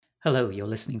Hello, you're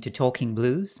listening to Talking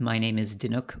Blues. My name is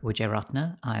Dinuk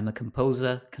Wijeratna. I'm a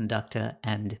composer, conductor,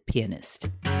 and pianist.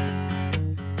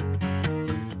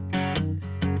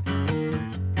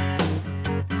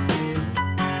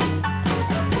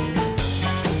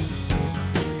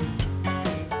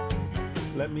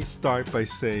 Let me start by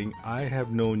saying I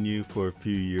have known you for a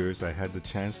few years. I had the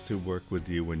chance to work with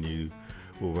you when you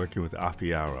were working with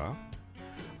Afiara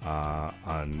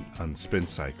on Spin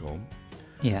Cycle.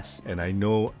 Yes. And I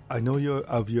know your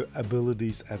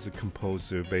abilities as a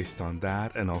composer based on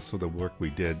that, and also the work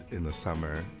we did in the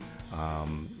summer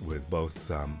with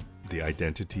both the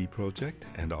Identity Project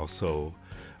and also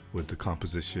with the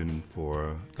composition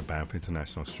for the Banff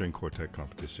International String Quartet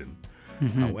competition.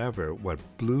 Mm-hmm. However, what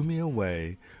blew me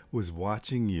away was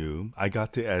watching you. I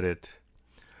got to edit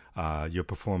your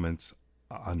performance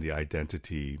on the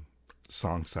Identity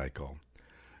song cycle.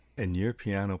 And your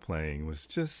piano playing was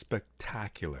just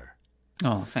spectacular.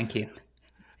 Oh, thank you.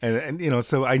 And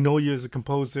so I know you as a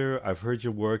composer. I've heard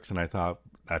your works, and I thought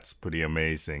that's pretty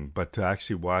amazing. But to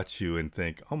actually watch you and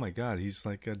think, oh my God, he's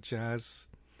like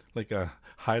a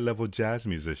high-level jazz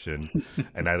musician.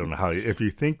 And I don't know if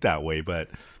you think that way, but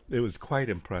it was quite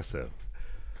impressive.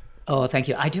 Oh, thank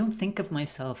you. I don't think of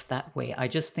myself that way. I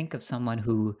just think of someone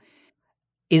who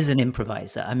is an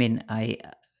improviser. I mean,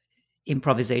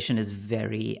 improvisation is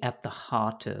very at the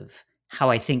heart of how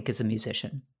I think as a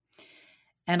musician.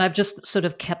 And I've just sort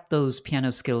of kept those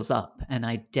piano skills up. And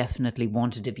I definitely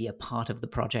wanted to be a part of the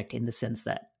project in the sense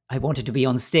that I wanted to be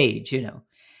on stage,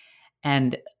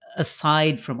 And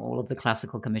aside from all of the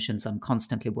classical commissions I'm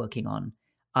constantly working on,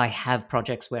 I have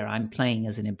projects where I'm playing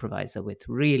as an improviser with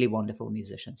really wonderful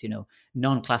musicians,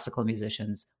 non-classical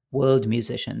musicians, world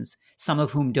musicians, some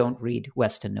of whom don't read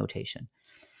Western notation.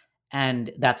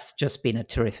 And that's just been a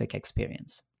terrific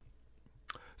experience.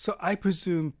 So I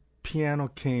presume piano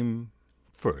came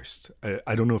first.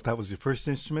 I don't know if that was your first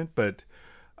instrument, but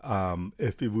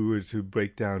if we were to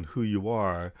break down who you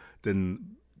are,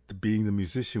 then being the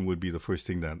musician would be the first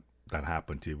thing that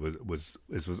happened to you. Was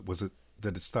it?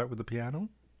 Did it start with the piano?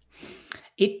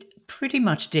 It pretty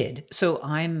much did. So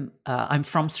I'm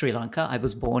from Sri Lanka. I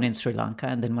was born in Sri Lanka,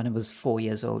 and then when I was 4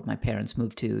 years old, my parents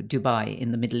moved to Dubai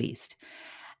in the Middle East.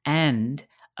 And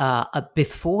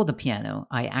before the piano,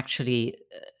 I actually,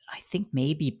 I think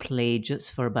maybe played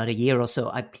just for about a year or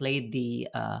so. I played the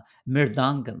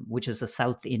mridangam, which is a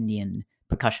South Indian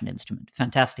percussion instrument,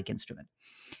 fantastic instrument.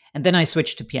 And then I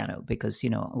switched to piano because,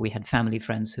 we had family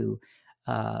friends who,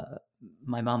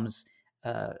 my mom's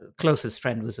closest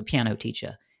friend was a piano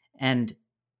teacher. And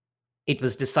it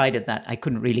was decided that I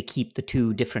couldn't really keep the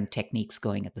two different techniques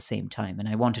going at the same time. And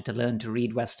I wanted to learn to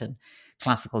read Western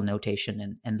classical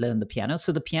notation and learn the piano.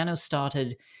 So the piano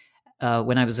started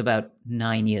when I was about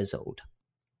 9 years old.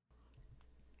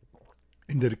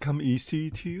 And did it come easy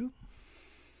to you?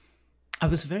 I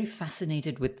was very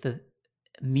fascinated with the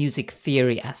music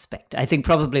theory aspect. I think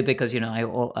probably because, I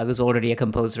was already a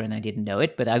composer and I didn't know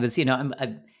it, but I was, I'm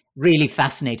really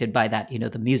fascinated by that,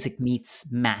 the music meets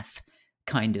math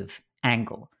kind of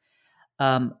angle.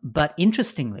 But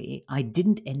interestingly, I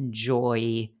didn't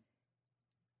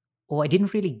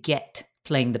really get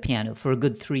playing the piano for a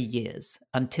good 3 years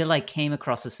until I came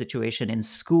across a situation in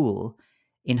school,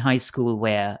 in high school,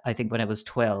 where I think when I was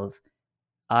 12,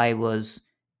 I was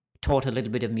taught a little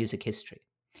bit of music history.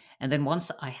 And then once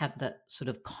I had that sort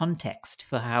of context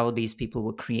for how these people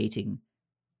were creating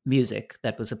music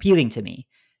that was appealing to me,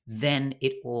 then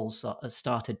it all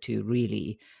started to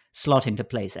really slot into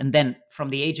place. And then from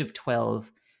the age of 12,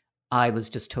 I was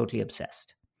just totally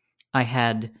obsessed. I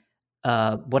had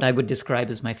what I would describe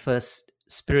as my first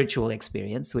spiritual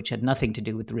experience, which had nothing to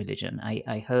do with religion.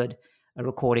 I heard a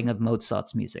recording of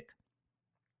Mozart's music,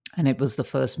 and it was the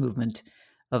first movement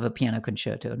of a piano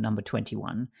concerto, number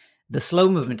 21. The slow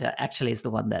movement actually is the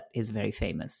one that is very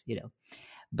famous,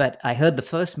 But I heard the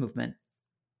first movement,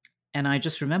 and I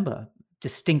just remember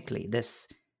distinctly this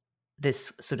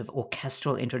sort of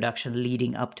orchestral introduction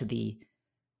leading up to the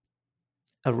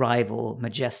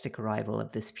majestic arrival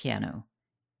of this piano.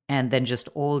 And then just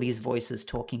all these voices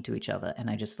talking to each other. And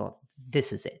I just thought,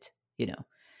 this is it,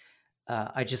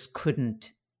 I just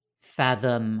couldn't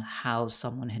fathom how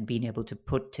someone had been able to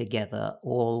put together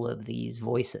all of these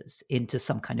voices into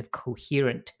some kind of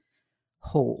coherent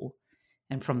whole.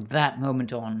 And from that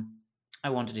moment on, I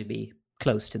wanted to be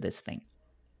close to this thing.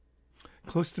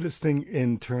 Close to this thing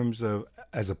in terms of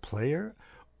as a player,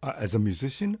 as a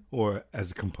musician, or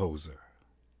as a composer?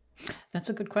 That's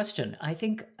a good question. I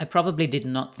think I probably did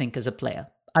not think as a player.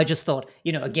 I just thought,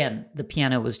 again, the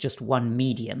piano was just one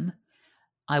medium.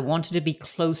 I wanted to be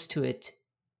close to it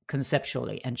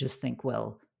conceptually and just think,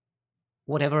 well,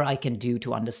 whatever I can do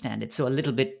to understand it. So a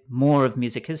little bit more of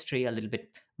music history, a little bit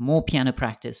more piano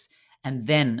practice. And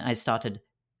then I started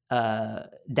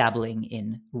dabbling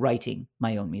in writing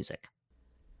my own music.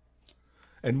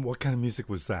 And what kind of music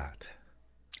was that?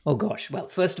 Oh gosh! Well,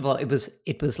 first of all, it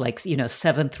was like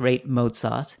seventh rate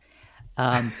Mozart,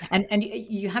 and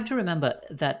you have to remember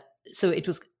that. So it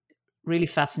was really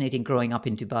fascinating growing up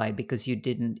in Dubai because you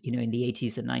didn't, in the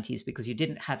 80s and 90s, because you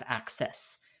didn't have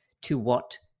access to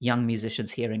what young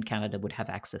musicians here in Canada would have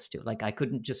access to. Like I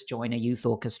couldn't just join a youth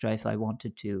orchestra if I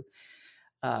wanted to.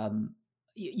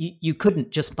 You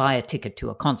couldn't just buy a ticket to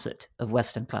a concert of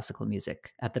Western classical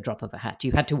music at the drop of a hat.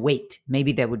 You had to wait.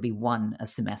 Maybe there would be one a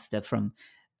semester from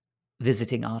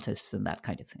visiting artists and that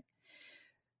kind of thing.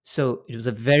 So it was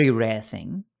a very rare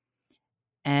thing.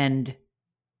 And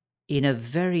in a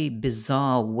very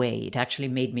bizarre way, it actually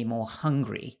made me more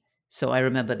hungry. So I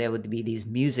remember there would be these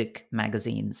music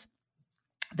magazines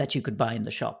that you could buy in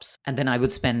the shops. And then I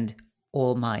would spend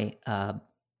all my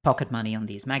pocket money on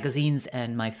these magazines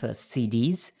and my first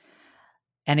CDs.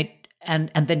 And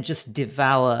then just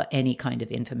devour any kind of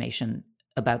information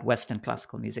about Western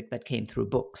classical music that came through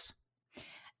books.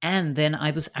 And then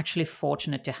I was actually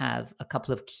fortunate to have a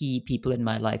couple of key people in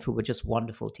my life who were just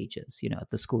wonderful teachers, at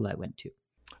the school I went to.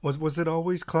 Was it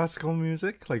always classical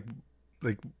music? Like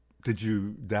did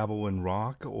you dabble in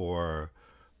rock or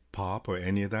pop or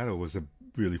any of that, or was it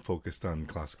really focused on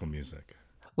classical music?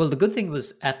 Well, the good thing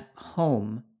was at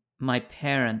home, my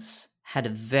parents had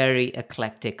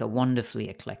a wonderfully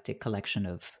eclectic collection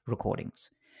of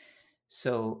recordings.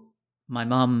 So my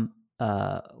mom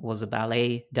was a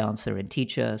ballet dancer and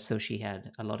teacher, so she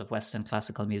had a lot of Western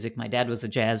classical music. My dad was a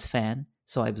jazz fan,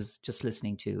 so I was just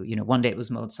listening to, one day it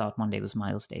was Mozart, one day it was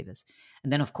Miles Davis.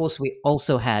 And then, of course, we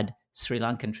also had Sri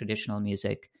Lankan traditional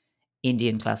music,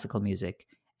 Indian classical music,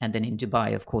 and then in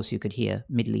Dubai, of course, you could hear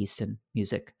Middle Eastern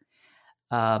music.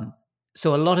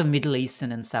 So a lot of Middle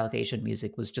Eastern and South Asian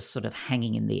music was just sort of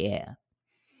hanging in the air.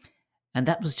 And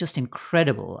that was just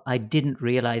incredible. I didn't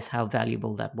realize how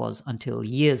valuable that was until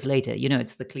years later.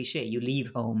 It's the cliche. You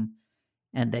leave home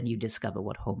and then you discover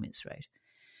what home is, right?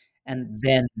 And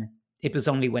then it was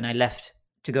only when I left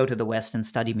to go to the West and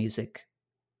study music,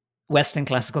 Western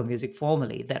classical music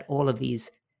formally, that all of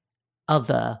these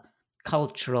other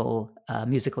cultural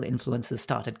musical influences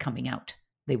started coming out.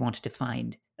 They wanted to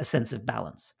find a sense of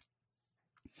balance.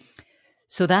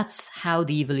 So that's how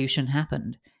the evolution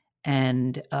happened.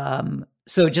 And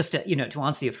so just to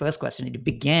answer your first question, it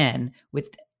began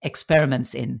with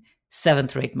experiments in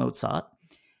seventh rate Mozart.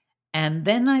 And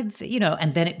then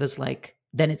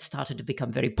then it started to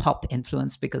become very pop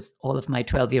influenced because all of my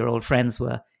 12-year-old friends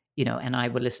were, and I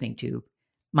were listening to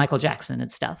Michael Jackson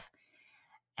and stuff.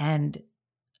 And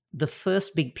the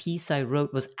first big piece I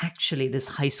wrote was actually this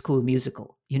High School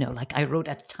Musical. I wrote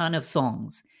a ton of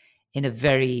songs in a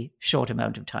very short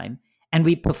amount of time. And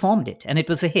we performed it, and it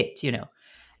was a hit,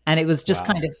 And it was just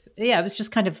kind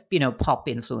of, pop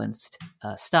influenced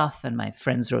stuff. And my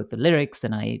friends wrote the lyrics,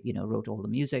 and I, wrote all the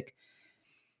music.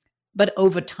 But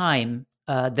over time,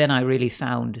 then I really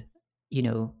found,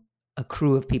 a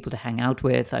crew of people to hang out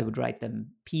with. I would write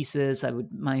them pieces.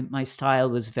 My style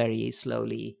was very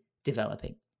slowly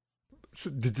developing. So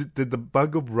did the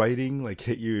bug of writing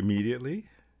hit you immediately?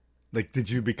 Did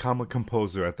you become a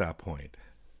composer at that point?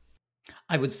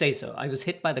 I would say so. I was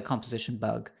hit by the composition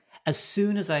bug. As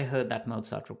soon as I heard that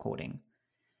Mozart recording,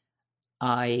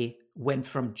 I went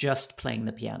from just playing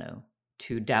the piano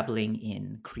to dabbling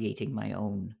in creating my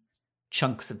own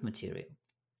chunks of material.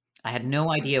 I had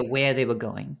no idea where they were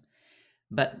going,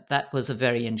 but that was a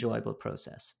very enjoyable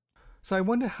process. So I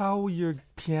wonder how your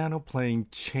piano playing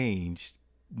changed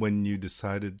when you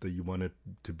decided that you wanted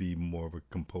to be more of a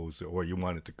composer, or you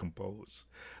wanted to compose.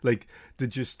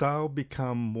 Did your style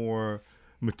become more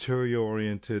material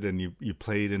oriented, and you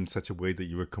played in such a way that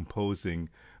you were composing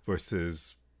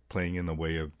versus playing in the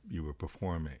way of you were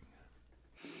performing?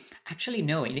 Actually,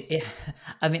 no.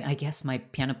 I guess my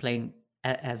piano playing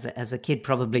as a kid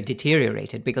probably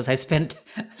deteriorated because I spent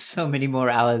so many more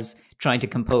hours trying to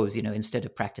compose, instead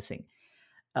of practicing.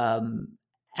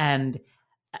 And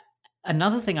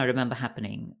another thing I remember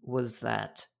happening was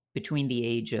that between the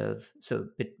age of,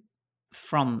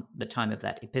 from the time of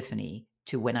that epiphany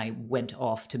to when I went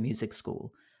off to music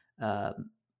school at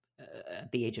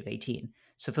the age of 18.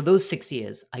 So for those 6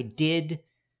 years, I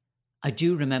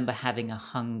do remember having a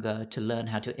hunger to learn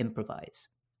how to improvise.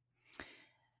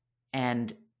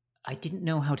 And I didn't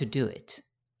know how to do it.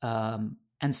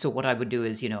 And so what I would do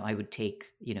is, I would take,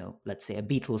 let's say a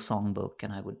Beatles songbook,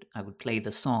 and I would play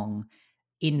the song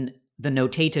in the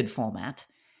notated format.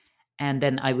 And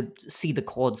then I would see the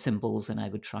chord symbols and I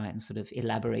would try and sort of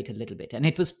elaborate a little bit. And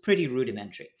it was pretty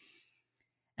rudimentary.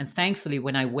 And thankfully,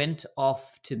 when I went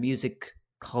off to music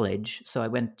college, so I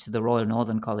went to the Royal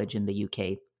Northern College in the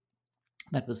UK,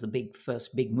 that was the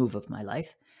first big move of my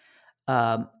life.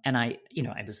 And I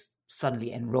was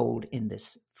suddenly enrolled in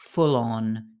this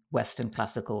full-on Western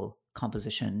classical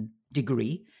composition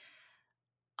degree.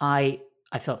 I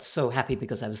felt so happy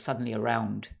because I was suddenly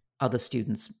around other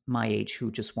students my age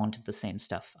who just wanted the same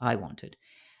stuff I wanted.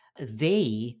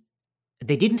 They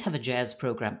didn't have a jazz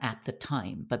program at the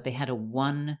time, but they had a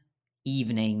one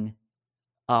evening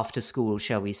after school,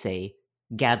 shall we say,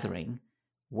 gathering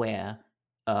where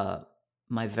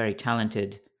my very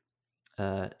talented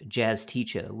jazz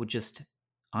teacher would just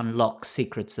unlock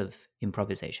secrets of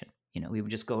improvisation. We would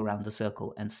just go around the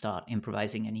circle and start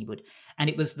improvising, and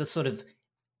it was the sort of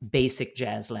basic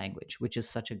jazz language, which is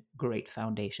such a great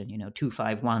foundation,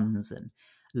 2-5-1s and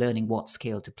learning what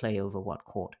scale to play over what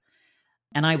chord.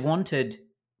 And I wanted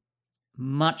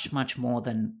much, much more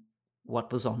than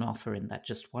what was on offer in that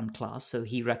just one class. So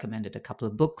he recommended a couple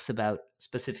of books about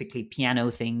specifically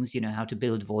piano things, how to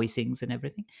build voicings and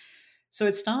everything. So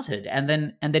it started. And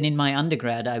then in my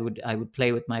undergrad, I would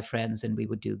play with my friends and we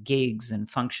would do gigs and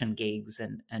function gigs.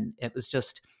 And it was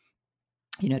just,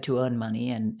 to earn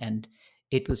money. And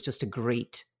it was just a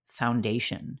great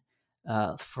foundation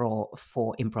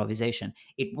for improvisation.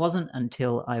 It wasn't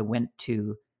until I went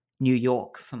to New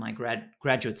York for my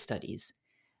graduate studies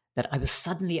that I was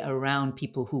suddenly around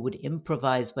people who would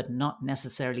improvise, but not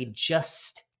necessarily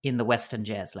just in the Western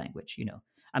jazz language.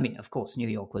 I mean, of course, New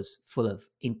York was full of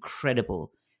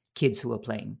incredible kids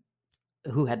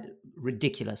who had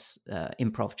ridiculous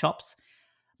improv chops.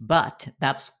 But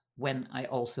that's when I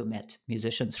also met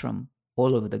musicians from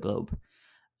all over the globe.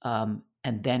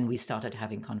 And then we started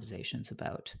having conversations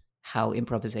about how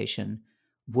improvisation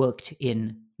worked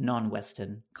in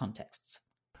non-Western contexts.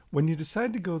 When you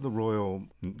decided to go to the Royal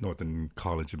Northern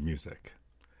College of Music,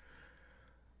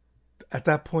 at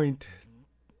that point,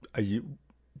 you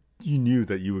knew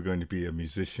that you were going to be a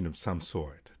musician of some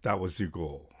sort. That was your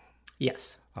goal.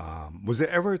 Yes. Was there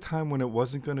ever a time when it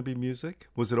wasn't going to be music?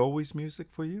 Was it always music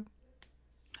for you?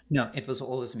 No, it was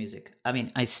always music. I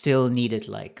mean, I still needed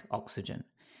like oxygen.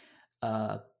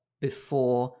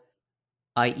 Before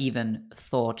I even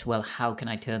thought, well, how can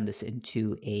I turn this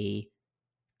into a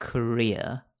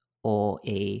career or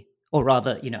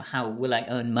rather, how will I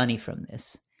earn money from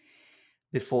this?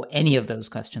 Before any of those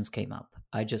questions came up,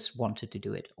 I just wanted to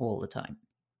do it all the time.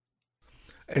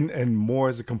 And more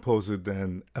as a composer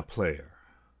than a player?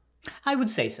 I would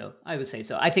say so.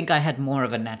 I think I had more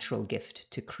of a natural gift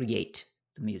to create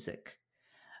the music.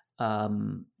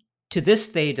 To this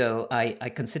day, though, I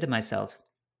consider myself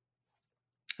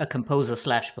a composer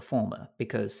 / performer,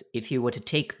 because if you were to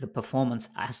take the performance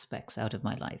aspects out of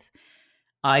my life,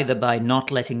 either by not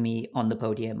letting me on the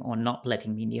podium or not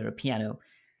letting me near a piano,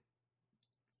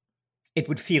 it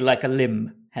would feel like a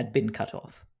limb had been cut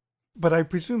off. But I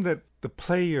presume that the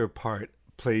player part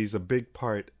plays a big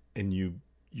part in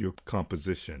your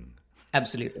composition.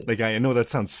 Absolutely. Like, I know that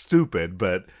sounds stupid,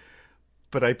 but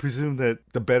I presume that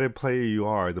the better player you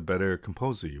are, the better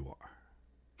composer you are.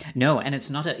 No, and it's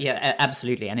not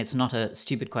absolutely. And it's not a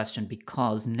stupid question,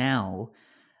 because now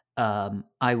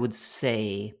I would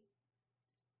say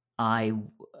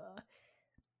I'm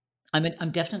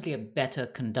definitely a better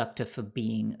conductor for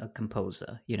being a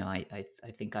composer. I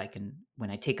think I can, when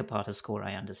I take apart a score,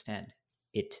 I understand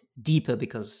it deeper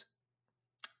because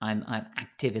I'm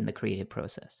active in the creative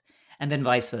process, and then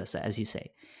vice versa, as you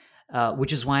say,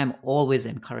 which is why I'm always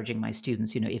encouraging my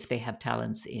students. If they have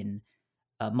talents in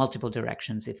multiple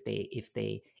directions, if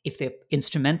they're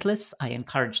instrumentalists, I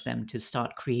encourage them to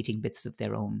start creating bits of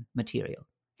their own material,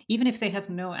 even if they have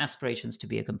no aspirations to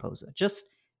be a composer. Just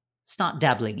start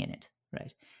dabbling in it,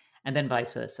 right? And then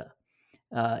vice versa.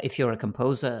 If you're a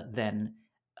composer, then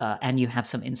and you have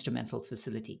some instrumental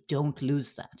facility, don't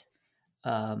lose that,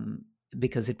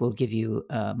 because it will give you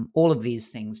all of these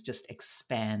things. Just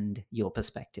expand your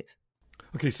perspective.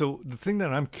 Okay, so the thing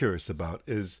that I'm curious about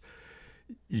is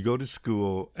you go to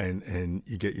school and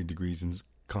you get your degrees in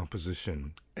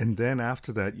composition, and then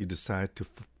after that you decide to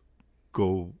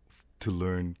go to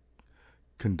learn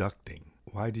conducting.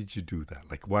 Why did you do that?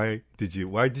 Like, why did you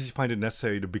find it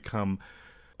necessary to become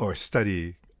or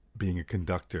study being a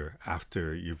conductor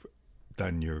after you've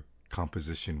done your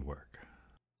composition work?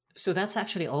 So that's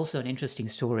actually also an interesting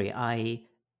story. I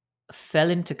fell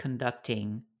into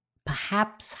conducting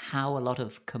perhaps how a lot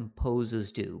of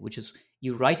composers do, which is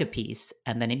you write a piece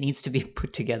and then it needs to be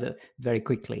put together very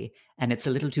quickly, and it's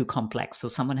a little too complex. So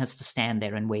someone has to stand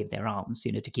there and wave their arms,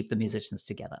 to keep the musicians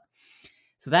together.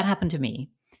 So that happened to me.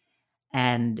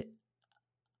 And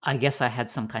I guess I had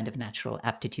some kind of natural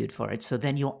aptitude for it. So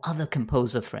then your other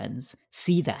composer friends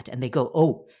see that and they go,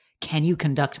 oh, can you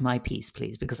conduct my piece,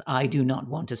 please? Because I do not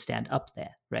want to stand up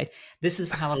there, right? This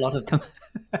is how a lot of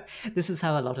this is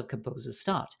how a lot of composers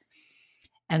start.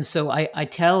 And so I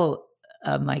tell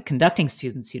my conducting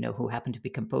students, who happen to be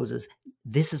composers,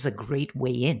 this is a great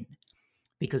way in,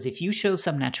 because if you show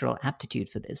some natural aptitude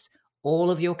for this,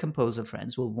 all of your composer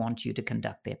friends will want you to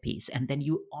conduct their piece. And then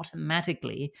you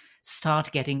automatically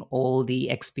start getting all the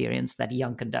experience that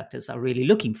young conductors are really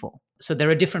looking for. So there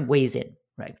are different ways in,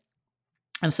 right?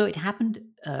 And so it happened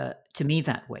to me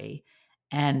that way.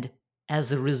 And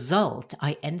as a result,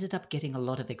 I ended up getting a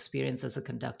lot of experience as a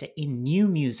conductor in new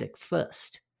music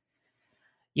first.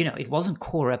 It wasn't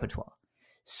core repertoire.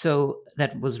 So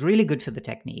that was really good for the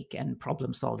technique and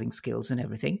problem-solving skills and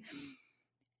everything.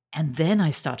 And then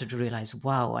I started to realize,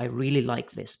 wow, I really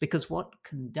like this, because what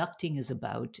conducting is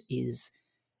about is,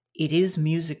 it is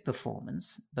music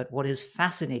performance, but what is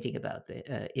fascinating about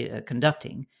the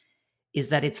conducting is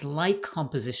that it's like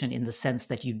composition in the sense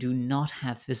that you do not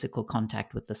have physical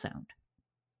contact with the sound,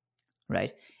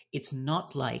 right? It's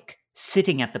not like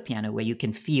sitting at the piano where you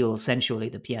can feel sensually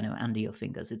the piano under your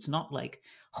fingers. It's not like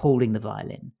holding the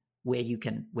violin where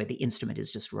the instrument is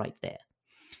just right there.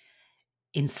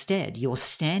 Instead, you're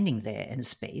standing there in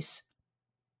space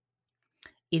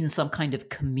in some kind of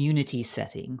community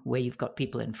setting where you've got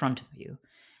people in front of you,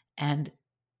 and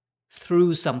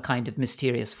through some kind of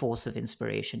mysterious force of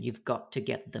inspiration, you've got to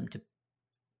get them to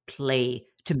play,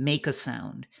 to make a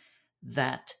sound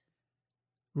that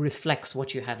reflects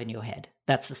what you have in your head.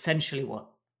 That's essentially what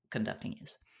conducting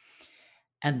is.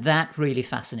 And that really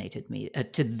fascinated me.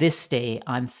 To this day,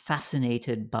 I'm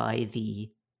fascinated by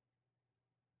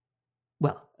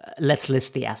let's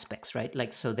list the aspects,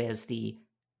 right? So there's the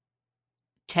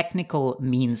technical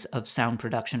means of sound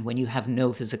production when you have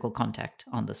no physical contact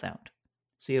on the sound.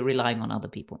 So you're relying on other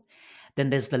people. Then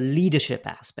there's the leadership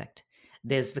aspect.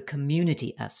 There's the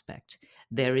community aspect.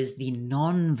 There is the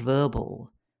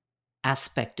non-verbal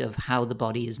aspect of how the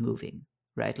body is moving,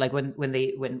 right? Like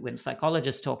when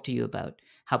psychologists talk to you about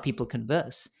how people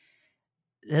converse,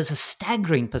 there's a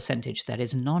staggering percentage that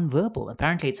is non-verbal.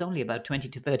 Apparently, it's only about 20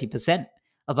 to 30%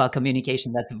 of our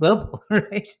communication that's verbal,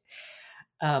 right?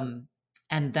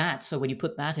 So when you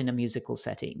put that in a musical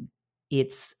setting,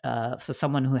 it's for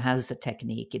someone who has the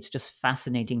technique, it's just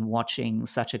fascinating watching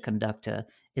such a conductor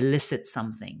elicit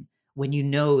something when you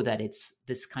know that it's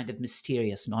this kind of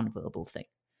mysterious nonverbal thing.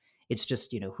 It's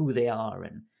just, who they are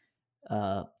and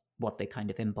what they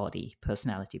kind of embody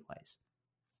personality-wise.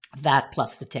 That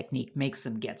plus the technique makes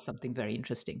them get something very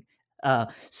interesting.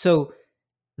 So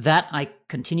that I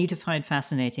continue to find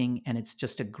fascinating, and it's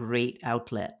just a great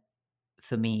outlet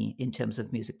for me in terms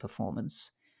of music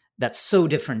performance. That's so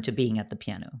different to being at the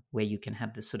piano, where you can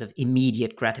have this sort of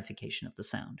immediate gratification of the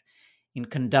sound. In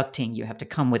conducting, you have to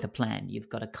come with a plan. You've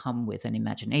got to come with an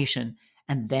imagination,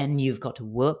 and then you've got to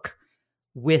work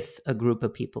with a group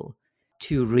of people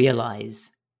to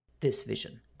realize this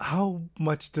vision. How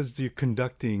much does your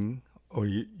conducting or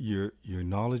your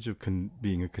knowledge of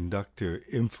being a conductor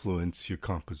influence your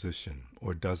composition,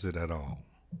 or does it at all?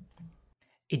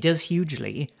 It does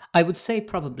hugely. I would say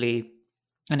probably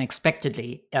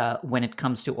unexpectedly when it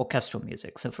comes to orchestral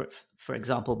music. So for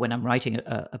example, when I'm writing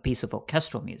a piece of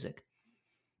orchestral music,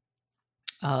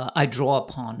 I draw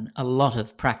upon a lot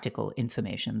of practical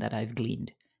information that I've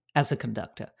gleaned as a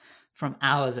conductor from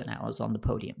hours and hours on the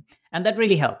podium. And that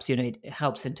really helps. It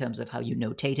helps in terms of how you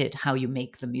notate it, how you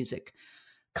make the music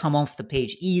come off the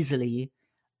page easily.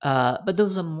 But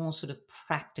those are more sort of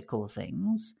practical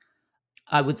things.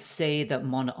 I would say that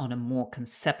on a more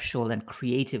conceptual and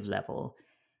creative level,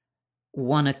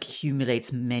 one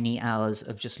accumulates many hours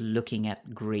of just looking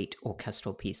at great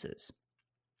orchestral pieces.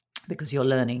 Because you're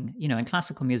learning, in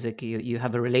classical music, you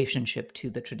have a relationship to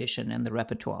the tradition and the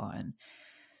repertoire. And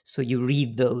so you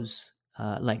read those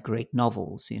like great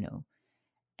novels,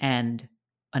 And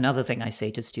another thing I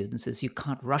say to students is you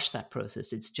can't rush that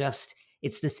process.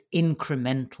 It's this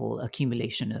incremental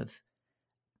accumulation of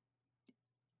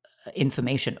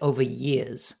information over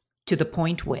years, to the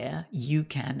point where you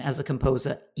can, as a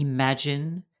composer,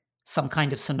 imagine some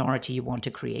kind of sonority you want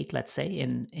to create, let's say,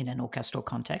 in an orchestral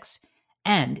context.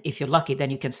 And if you're lucky,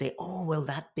 then you can say, oh, well,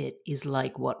 that bit is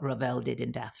like what Ravel did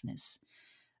in Daphnis.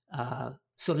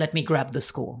 So let me grab the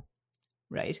score,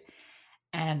 right?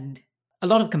 And a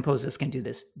lot of composers can do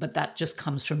this, but that just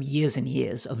comes from years and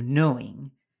years of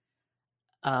knowing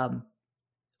um,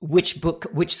 which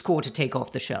score to take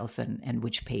off the shelf and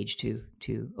which page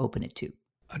to open it to.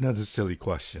 Another silly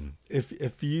question.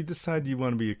 If you decide you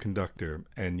want to be a conductor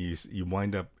and you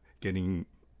wind up getting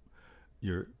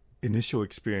your initial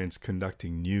experience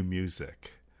conducting new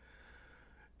music,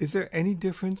 is there any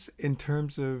difference in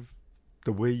terms of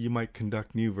the way you might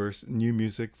conduct new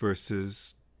music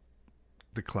versus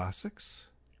the classics?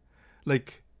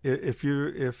 Like if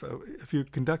you're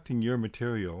conducting your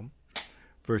material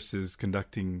versus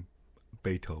conducting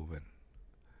Beethoven,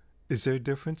 is there a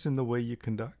difference in the way you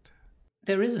conduct?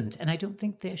 There isn't, and I don't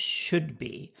think there should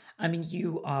be. I mean,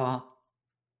 you are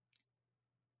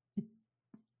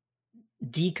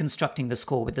deconstructing the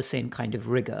score with the same kind of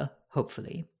rigor,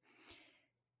 hopefully.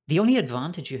 The only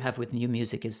advantage you have with new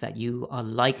music is that you are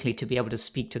likely to be able to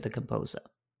speak to the composer,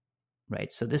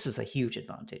 right? So this is a huge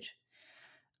advantage.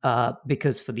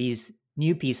 Because for these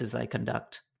new pieces I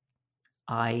conduct,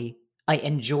 I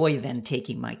enjoy then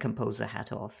taking my composer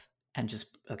hat off and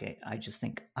I just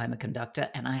think I'm a conductor,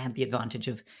 and I have the advantage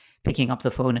of picking up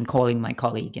the phone and calling my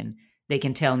colleague, and they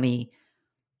can tell me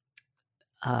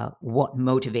what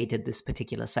motivated this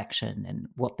particular section and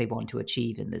what they want to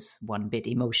achieve in this one bit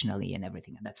emotionally and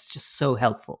everything. And that's just so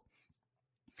helpful.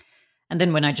 And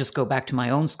then when I just go back to my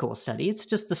own score study, it's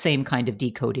just the same kind of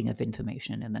decoding of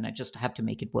information. And then I just have to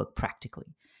make it work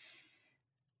practically.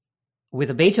 With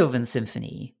a Beethoven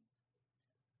symphony,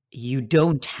 you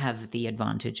don't have the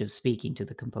advantage of speaking to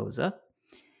the composer.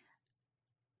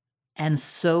 And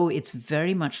so it's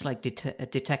very much like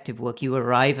detective work. You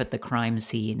arrive at the crime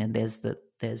scene, and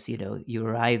you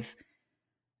arrive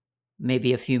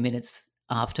maybe a few minutes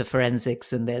after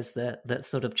forensics, and there's the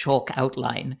sort of chalk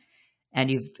outline,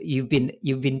 and you've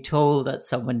been told that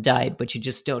someone died, but you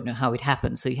just don't know how it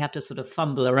happened. So you have to sort of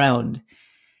fumble around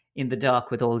in the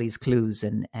dark with all these clues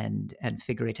and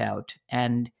figure it out,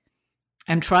 and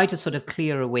try to sort of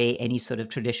clear away any sort of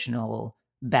traditional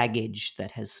baggage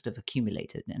that has sort of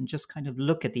accumulated, and just kind of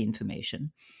look at the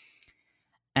information.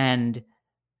 And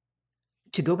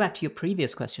to go back to your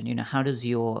previous question, how does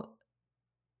your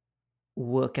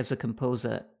work as a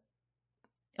composer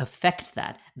affect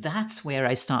that? That's where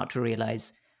I start to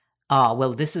realize,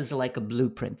 well, this is like a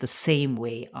blueprint, the same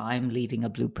way I'm leaving a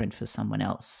blueprint for someone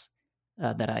else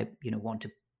that I, want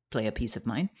to play a piece of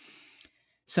mine.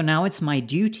 So now it's my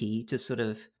duty to sort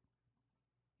of,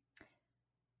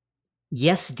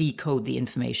 yes, decode the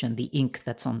information, the ink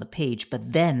that's on the page,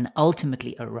 but then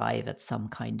ultimately arrive at some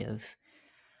kind of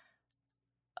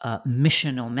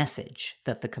mission or message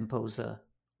that the composer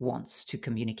wants to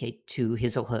communicate to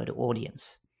his or her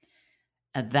audience.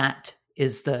 And that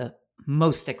is the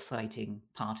most exciting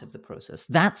part of the process.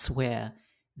 That's where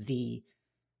the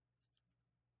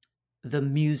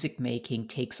music making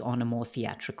takes on a more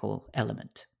theatrical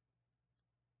element.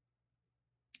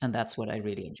 And that's what I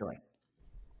really enjoy.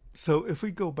 So if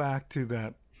we go back to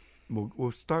that,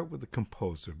 we'll start with the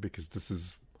composer, because this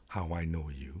is how I know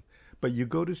you. But you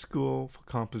go to school for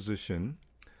composition.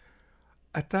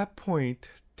 At that point,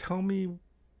 tell me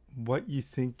what you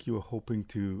think you're hoping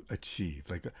to achieve.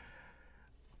 Like,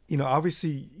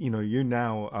 obviously, you're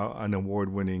now an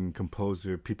award-winning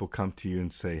composer. People come to you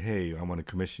and say, hey, I want to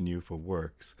commission you for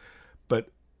works. But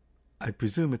I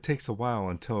presume it takes a while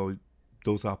until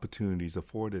those opportunities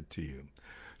afforded to you.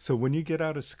 So when you get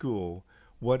out of school,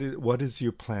 what is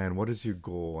your plan? What is your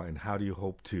goal? And how do you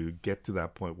hope to get to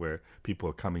that point where people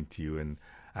are coming to you and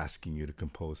asking you to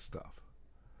compose stuff?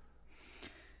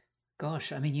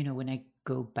 Gosh, I mean, when I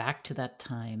go back to that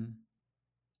time,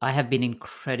 I have been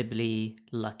incredibly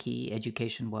lucky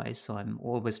education-wise, so I'm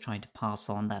always trying to pass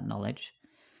on that knowledge.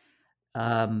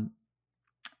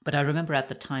 But I remember at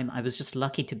the time, I was just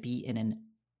lucky to be in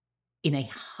a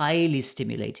highly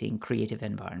stimulating creative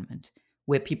environment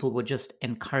where people were just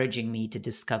encouraging me to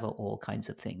discover all kinds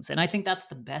of things. And I think that's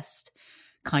the best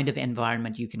kind of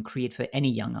environment you can create for any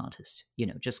young artist.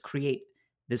 Just create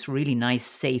this really nice,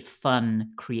 safe,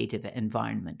 fun, creative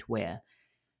environment where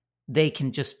they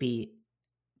can just be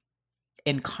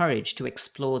encouraged to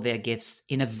explore their gifts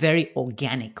in a very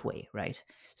organic way, right?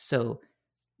 So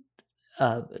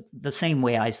the same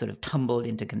way I sort of tumbled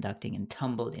into conducting and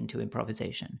tumbled into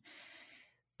improvisation,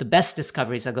 the best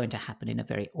discoveries are going to happen in a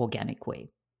very organic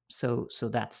way. So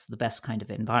that's the best kind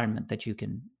of environment that you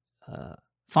can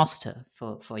foster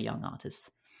for young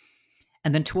artists.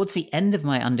 And then towards the end of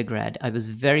my undergrad, I was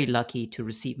very lucky to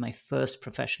receive my first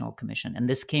professional commission. And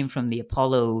this came from the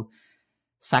Apollo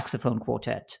Saxophone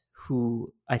Quartet,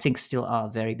 who I think still are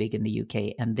very big in the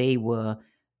UK. And they were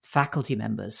faculty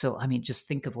members. So, I mean, just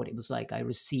think of what it was like. I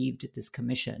received this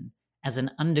commission as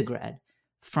an undergrad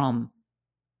from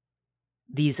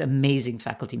these amazing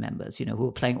faculty members, who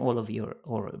were playing all of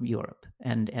Europe,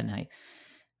 and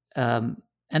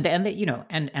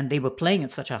they were playing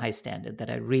at such a high standard that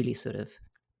I really sort of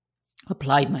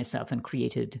applied myself and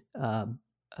created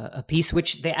a piece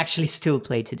which they actually still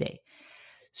play today.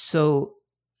 So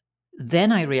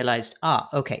then I realized,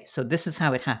 okay, so this is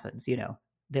how it happens.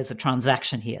 There's a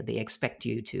transaction here. They expect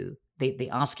you to, they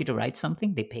ask you to write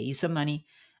something, they pay you some money,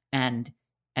 and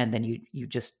then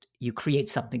you create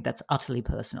something that's utterly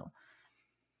personal.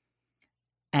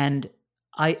 And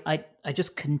I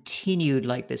just continued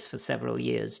like this for several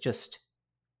years, just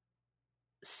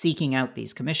seeking out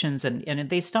these commissions, and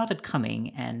they started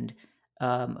coming, and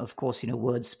of course,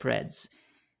 word spreads,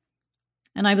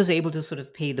 and I was able to sort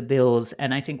of pay the bills.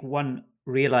 And I think one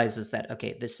realizes that,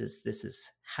 okay, this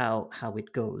is how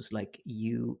it goes. Like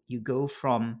you go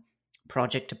from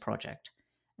project to project,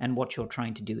 and what you're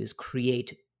trying to do is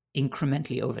create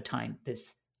incrementally over time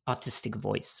this artistic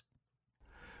voice.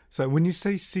 So when you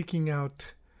say seeking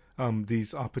out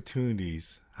these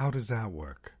opportunities, how does that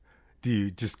work? Do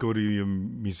you just go to your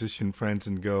musician friends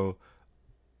and go,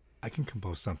 I can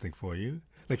compose something for you?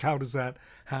 Like, how does that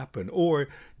happen? Or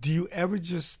do you ever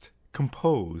just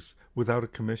compose without a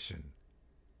commission?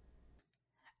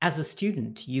 As a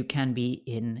student, you can be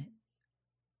in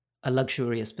a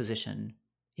luxurious position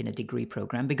in a degree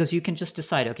program because you can just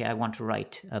decide, okay, I want to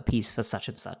write a piece for such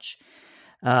and such,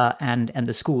 and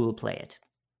the school will play it.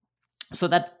 So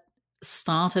that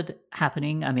started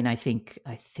happening. I mean, I think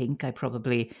I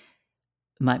probably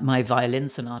my violin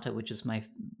sonata, which is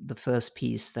the first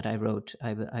piece that I wrote.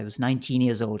 I was 19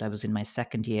 years old. I was in my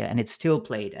second year, and it's still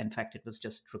played. In fact, it was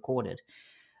just recorded.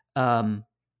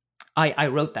 I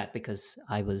wrote that because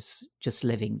I was just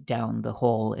living down the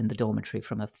hall in the dormitory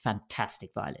from a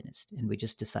fantastic violinist, and we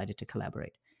just decided to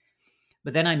collaborate.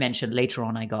 But then I mentioned later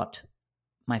on I got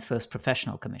my first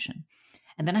professional commission.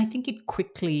 And then I think it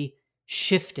quickly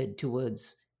shifted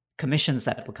towards commissions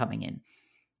that were coming in.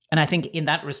 And I think in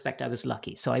that respect, I was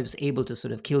lucky. So I was able to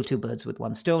sort of kill two birds with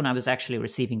one stone. I was actually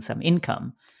receiving some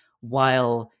income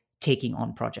while taking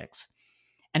on projects.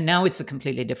 And now it's a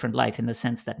completely different life in the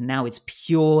sense that now it's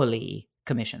purely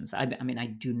commissions. I mean, I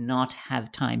do not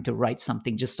have time to write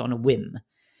something just on a whim,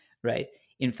 right?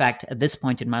 In fact, at this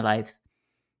point in my life,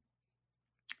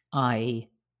 I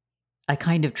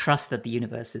kind of trust that the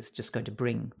universe is just going to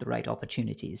bring the right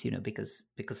opportunities, because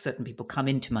certain people come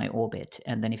into my orbit,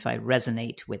 and then if I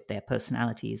resonate with their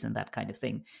personalities and that kind of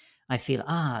thing, I feel,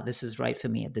 this is right for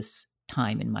me at this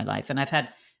time in my life. And I've had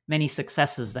many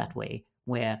successes that way,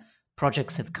 where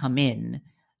projects have come in,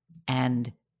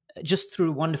 and just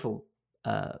through wonderful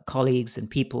colleagues and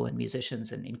people and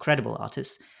musicians and incredible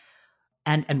artists,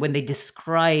 and when they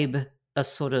describe a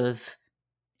sort of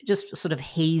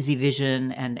hazy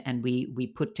vision, and we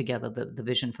put together the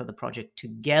vision for the project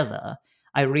together,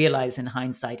 I realize in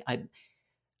hindsight, I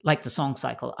like the song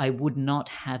cycle, I would not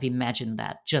have imagined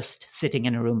that just sitting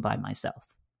in a room by myself.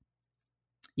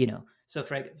 So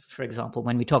for example,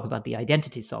 when we talk about the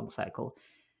identity song cycle,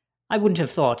 I wouldn't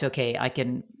have thought, okay, I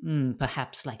can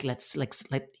perhaps let's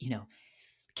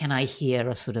can I hear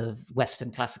a sort of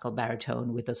Western classical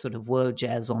baritone with a sort of world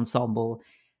jazz ensemble?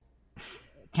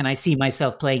 Can I see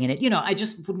myself playing in it? I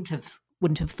just wouldn't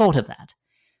have thought of that.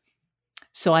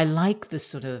 So I like this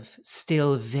sort of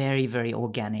still very, very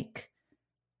organic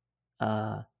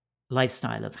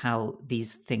lifestyle of how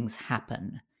these things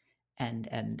happen,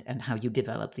 and how you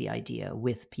develop the idea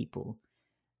with people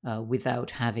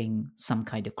without having some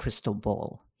kind of crystal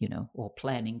ball, or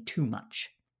planning too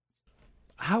much.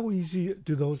 How easy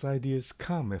do those ideas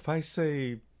come? If I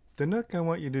say, Danuk, I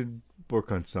want you to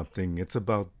work on something, it's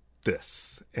about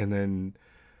this, and then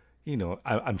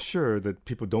I'm sure that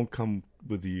people don't come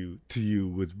to you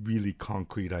with really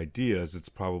concrete ideas. It's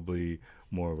probably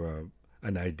more of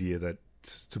an idea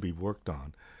that's to be worked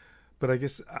on. But I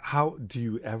guess, how do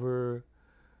you ever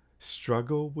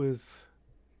struggle with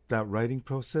that writing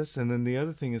process? And then the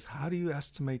other thing is, how do you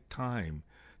estimate time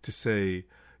to say,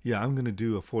 yeah, I'm going to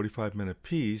do a 45-minute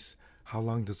piece? How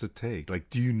long does it take? Like,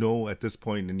 do you know at this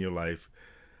point in your life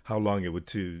how long it would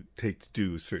take to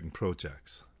do certain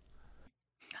projects?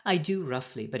 I do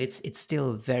roughly, but it's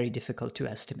still very difficult to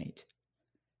estimate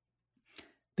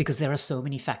because there are so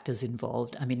many factors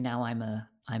involved. I mean, now I'm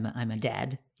a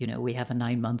dad. We have a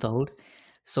 9-month-old,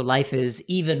 so life is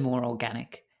even more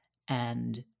organic,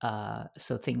 and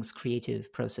so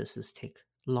creative processes take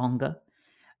longer,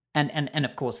 and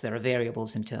of course there are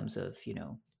variables in terms of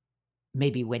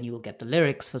maybe when you'll get the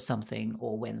lyrics for something,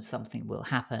 or when something will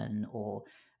happen, or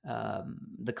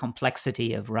the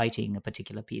complexity of writing a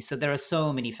particular piece. So there are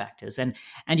so many factors, and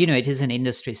it is an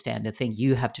industry standard thing.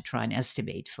 You have to try and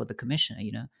estimate for the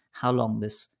commissioner, how long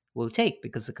this will take,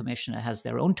 because the commissioner has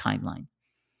their own timeline.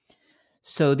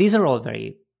 So these are all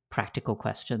very practical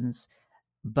questions,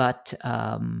 but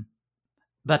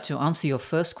to answer your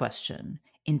first question,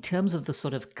 in terms of the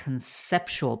sort of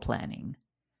conceptual planning,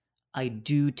 I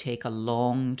do take a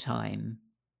long time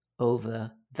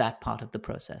over that part of the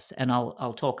process. And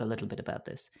I'll talk a little bit about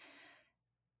this.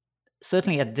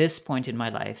 Certainly at this point in my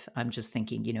life, I'm just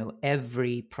thinking,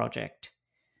 every project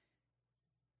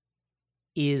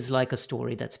is like a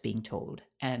story that's being told.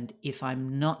 And if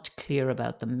I'm not clear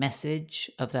about the message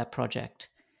of that project,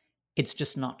 it's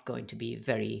just not going to be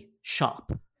very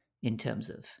sharp in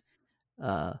terms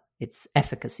of its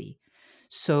efficacy.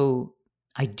 So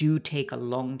I do take a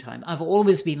long time. I've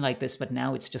always been like this, but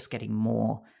now it's just getting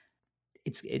more.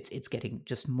 It's getting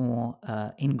just more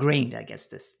ingrained, I guess.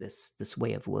 This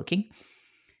way of working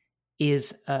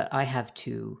is I have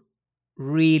to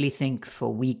really think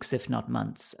for weeks, if not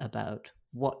months, about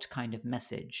what kind of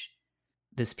message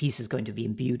this piece is going to be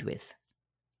imbued with,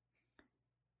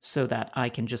 so that I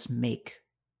can just make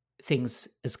things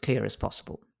as clear as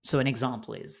possible. So an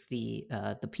example is the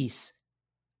piece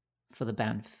for the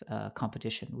Banff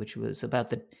competition, which was about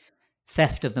the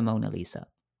theft of the Mona Lisa.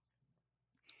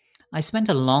 I spent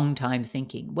a long time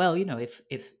thinking, well,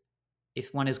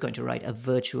 if one is going to write a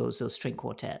virtuoso string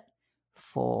quartet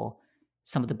for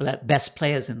some of the best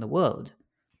players in the world,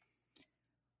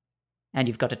 and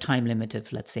you've got a time limit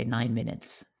of, let's say, 9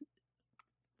 minutes,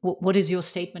 what is your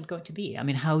statement going to be? I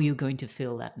mean, how are you going to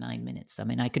fill that 9 minutes? I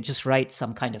mean, I could just write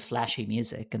some kind of flashy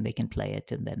music and they can play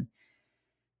it, and then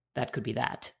that could be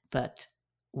that. But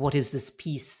what is this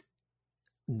piece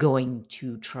going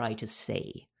to try to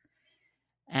say?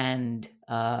 And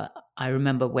I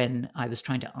remember when I was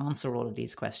trying to answer all of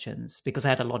these questions, because I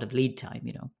had a lot of lead time,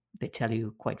 they tell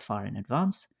you quite far in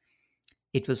advance.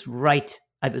 It was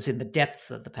I was in the depths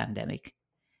of the pandemic.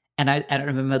 And I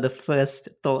remember the first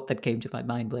thought that came to my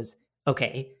mind was,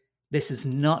 okay, this is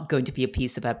not going to be a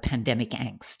piece about pandemic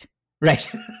angst, right?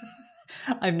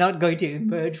 I'm not going to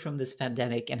emerge from this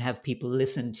pandemic and have people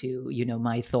listen to,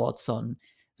 my thoughts on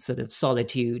sort of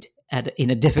solitude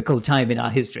in a difficult time in our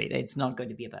history. It's not going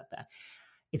to be about that.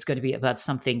 It's going to be about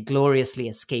something gloriously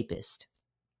escapist.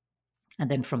 And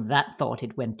then from that thought,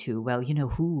 it went to, well,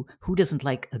 who doesn't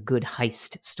like a good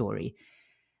heist story?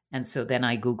 And so then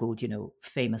I Googled,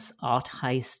 famous art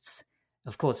heists.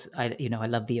 Of course, I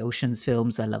love the Ocean's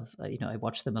films. I love, I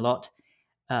watch them a lot.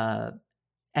 And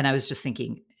I was just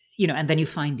thinking, and then you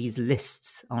find these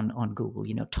lists on Google,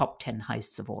 top 10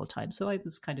 heists of all time. So I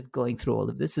was kind of going through all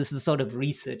of this. This is sort of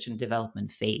research and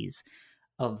development phase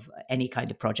of any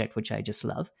kind of project, which I just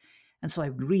love. And so I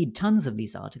would read tons of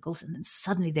these articles. And then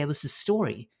suddenly there was this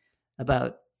story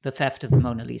about the theft of the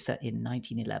Mona Lisa in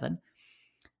 1911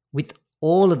 with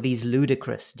all of these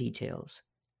ludicrous details,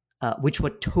 which were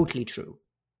totally true.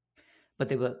 But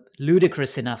they were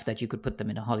ludicrous enough that you could put them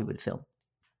in a Hollywood film.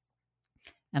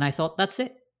 And I thought, that's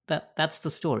it. That's the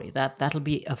story. That'll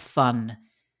be a fun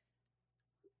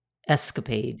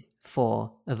escapade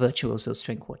for a virtuoso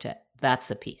string quartet.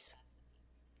 That's a piece.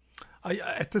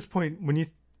 At this point, when you're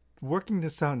working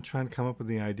this out and trying to come up with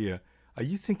the idea, are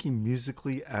you thinking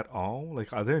musically at all?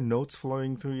 Like, are there notes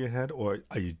flowing through your head, or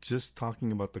are you just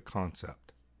talking about the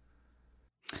concept?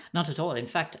 Not at all. In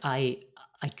fact, I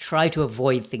try to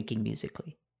avoid thinking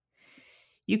musically.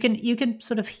 You can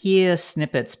sort of hear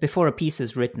snippets before a piece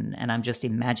is written, and I'm just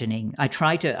imagining.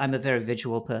 I'm a very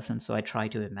visual person, so I try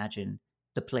to imagine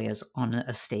the players on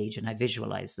a stage, and I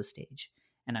visualize the stage.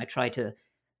 And I try to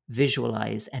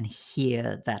visualize and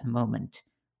hear that moment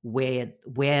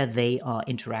where they are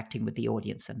interacting with the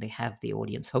audience, and they have the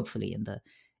audience hopefully in the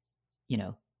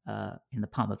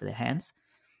palm of their hands.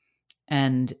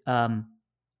 And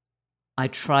I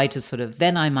try to sort of,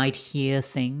 then I might hear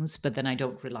things, but then I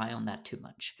don't rely on that too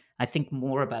much. I think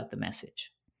more about the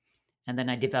message, and then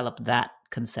I develop that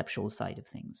conceptual side of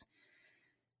things.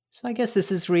 So I guess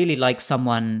this is really like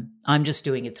I'm just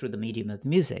doing it through the medium of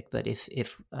music, but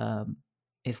if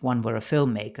one were a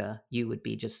filmmaker, you would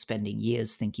be just spending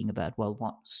years thinking about, well,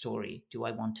 what story do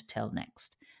I want to tell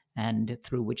next? And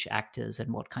through which actors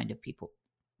and what kind of people.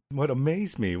 What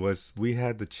amazed me was we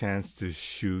had the chance to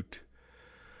shoot,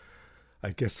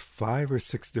 I guess, 5 or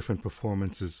 6 different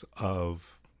performances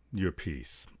of your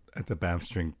piece at the Banff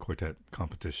String Quartet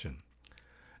competition.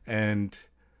 And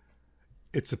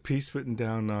it's a piece written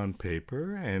down on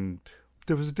paper, and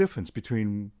there was a difference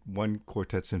between one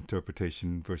quartet's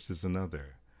interpretation versus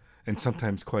another, and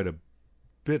sometimes quite a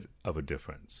bit of a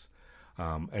difference.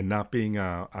 And not being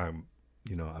a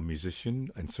musician,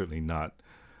 and certainly not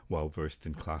well versed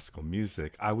in classical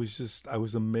music, I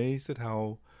was amazed at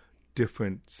how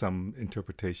different some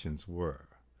interpretations were.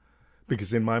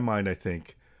 Because in my mind, I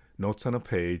think notes on a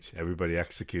page, everybody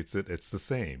executes it, it's the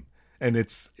same, and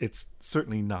it's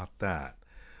certainly not that.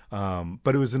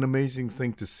 But it was an amazing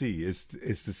thing to see is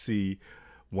to see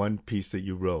one piece that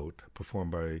you wrote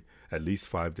performed by at least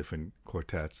five different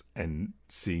quartets and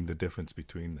seeing the difference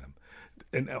between them.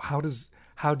 And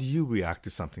how do you react to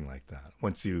something like that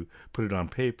once you put it on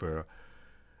paper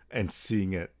and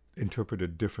seeing it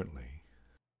interpreted differently?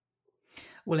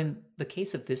 Well, in the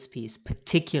case of this piece,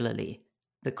 particularly,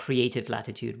 the creative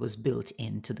latitude was built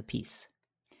into the piece.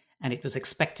 And it was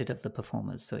expected of the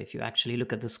performers. So if you actually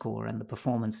look at the score and the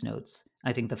performance notes,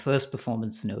 I think the first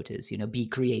performance note is, be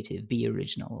creative, be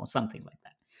original, or something like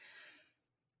that.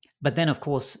 But then, of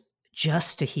course,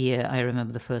 just to hear, I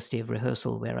remember the first day of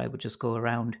rehearsal where I would just go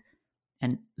around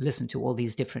and listen to all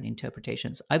these different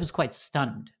interpretations. I was quite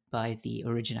stunned by the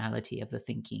originality of the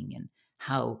thinking and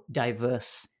how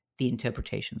diverse the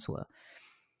interpretations were.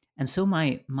 And so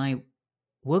my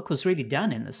work was really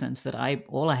done in the sense that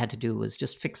all I had to do was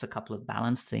just fix a couple of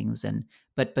balance things,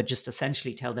 but just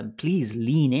essentially tell them, please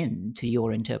lean in to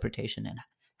your interpretation and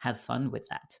have fun with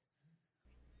that.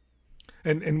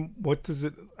 And what does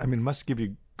it? I mean, it must give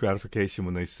you gratification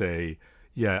when they say,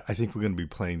 "Yeah, I think we're going to be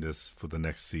playing this for the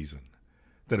next season."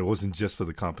 That it wasn't just for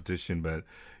the competition, but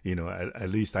at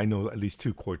least I know at least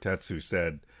two quartets who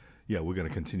said, "Yeah, we're going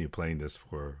to continue playing this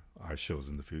for our shows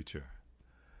in the future."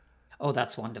 Oh,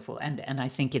 that's wonderful, and I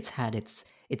think it's had its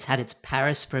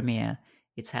Paris premiere,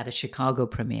 it's had a Chicago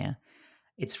premiere,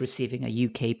 it's receiving a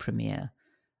UK premiere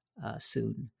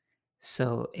soon.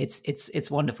 So it's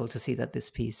wonderful to see that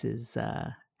this piece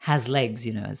has legs,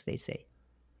 as they say.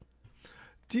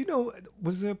 Do you know?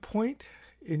 Was there a point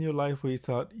in your life where you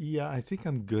thought, "Yeah, I think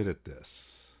I'm good at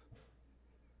this"?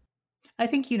 I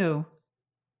think you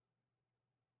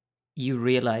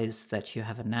realize that you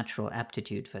have a natural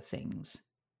aptitude for things,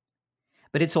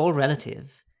 but it's all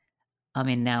relative. I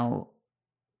mean, now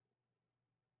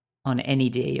on any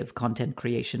day of content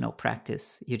creation or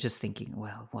practice, you're just thinking,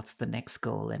 well, what's the next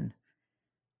goal? And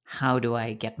how do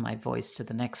I get my voice to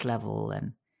the next level?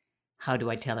 And how do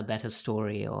I tell a better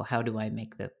story? Or how do I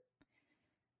make the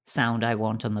sound I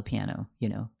want on the piano?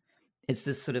 It's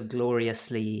this sort of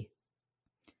gloriously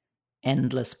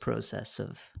endless process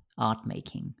of art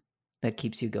making that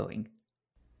keeps you going.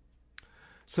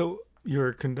 So you're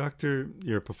a conductor,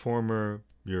 you're a performer,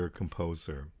 you're a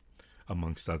composer,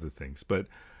 amongst other things. But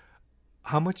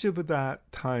how much of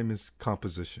that time is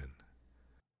composition?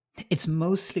 It's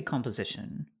mostly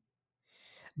composition.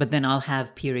 But then I'll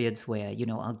have periods where,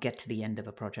 I'll get to the end of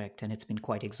a project and it's been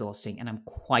quite exhausting. And I'm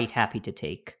quite happy to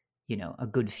take, a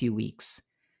good few weeks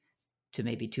to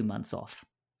maybe 2 months off.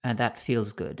 And that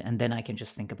feels good. And then I can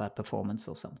just think about performance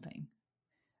or something.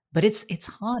 But it's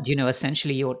hard,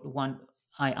 essentially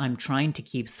I'm trying to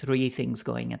keep three things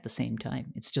going at the same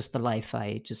time. It's just the life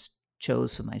I just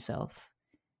chose for myself.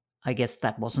 I guess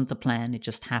that wasn't the plan. It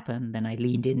just happened. Then I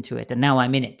leaned into it and now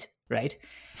I'm in it, right?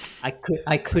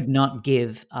 I could not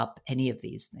give up any of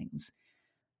these things.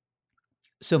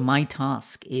 So my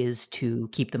task is to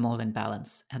keep them all in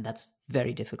balance, and that's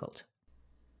very difficult.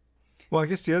 Well, I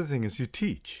guess the other thing is you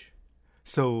teach.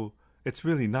 So it's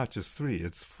really not just three,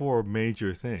 it's four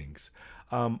major things.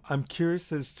 I'm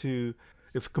curious as to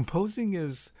if composing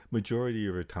is majority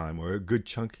of your time or a good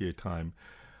chunk of your time,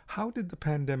 how did the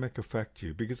pandemic affect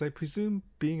you? Because I presume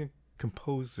being a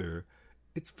composer,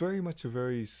 it's very much a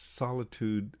very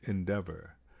solitude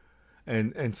endeavor.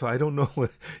 And so I don't know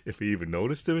if you even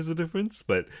noticed there was a difference,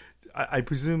 but I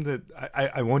presume that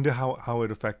I wonder how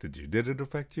it affected you. Did it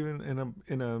affect you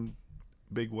in a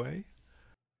big way?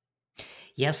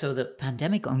 Yeah, so the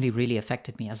pandemic only really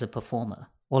affected me as a performer.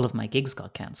 All of my gigs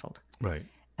got cancelled. Right.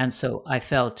 And so I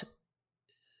felt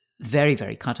very,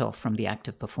 very cut off from the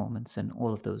active performance and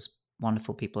all of those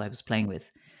wonderful people I was playing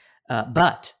with.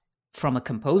 But from a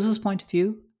composer's point of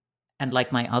view, and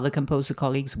like my other composer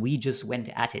colleagues, we just went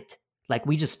at it. Like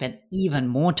we just spent even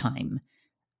more time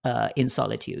in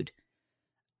solitude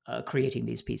creating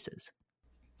these pieces.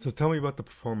 So tell me about the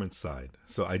performance side.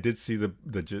 So I did see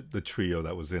the trio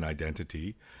that was in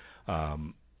Identity,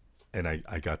 and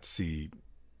I got to see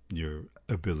your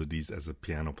abilities as a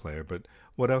piano player. But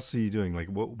what else are you doing? Like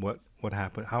what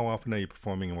happened? How often are you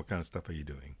performing, and what kind of stuff are you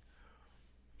doing?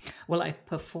 Well, I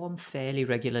perform fairly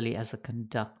regularly as a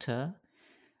conductor.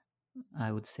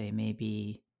 I would say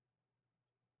maybe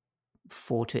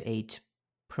 4 to 8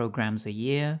 programs a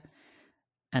year.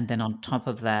 And then on top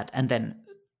of that, and then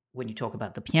when you talk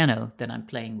about the piano, then I'm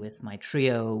playing with my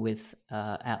trio, with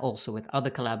also with other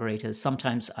collaborators.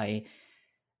 Sometimes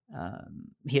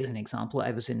here's an example.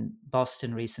 I was in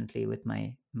Boston recently with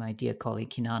my dear colleague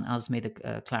Kinan Azmi,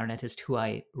 the clarinetist who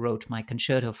I wrote my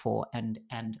concerto for, and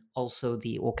also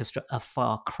the orchestra A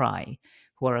Far Cry,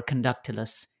 who are a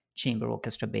conductorless chamber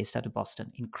orchestra based out of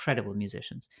Boston. Incredible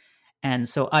musicians. And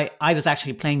so I was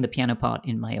actually playing the piano part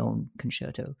in my own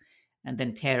concerto and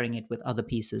then pairing it with other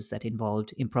pieces that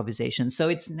involved improvisation. So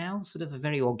it's now sort of a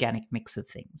very organic mix of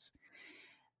things.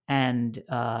 And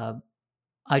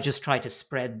I just try to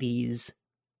spread these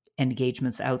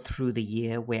engagements out through the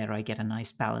year where I get a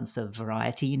nice balance of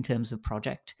variety in terms of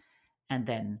project and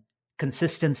then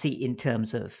consistency in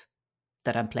terms of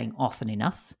that I'm playing often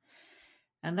enough.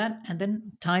 And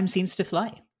then time seems to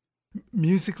fly.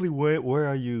 Musically, where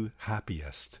are you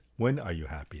happiest? When are you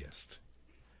happiest?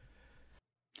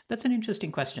 That's an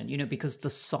interesting question, because the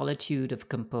solitude of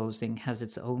composing has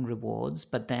its own rewards,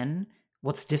 but then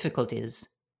what's difficult is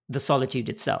the solitude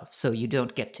itself. So you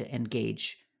don't get to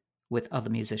engage with other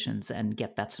musicians and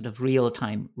get that sort of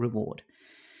real-time reward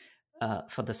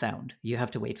for the sound. You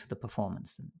have to wait for the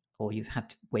performance, or you have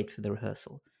to wait for the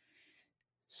rehearsal.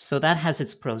 So that has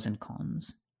its pros and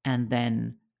cons. And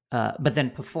then, but then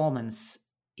performance,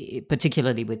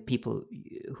 particularly with people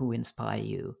who inspire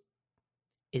you,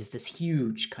 is this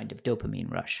huge kind of dopamine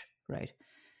rush, right?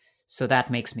 So that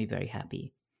makes me very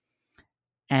happy.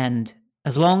 And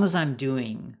as long as I'm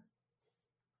doing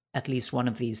at least one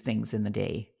of these things in the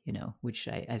day, which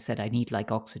I said I need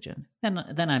like oxygen, then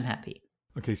I'm happy.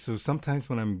 Okay, so sometimes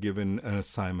when I'm given an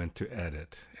assignment to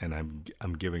edit and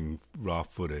I'm giving raw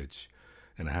footage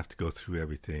and I have to go through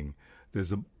everything,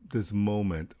 there's a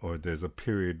moment or there's a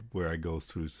period where I go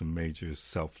through some major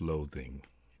self-loathing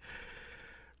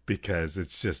because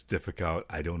it's just difficult.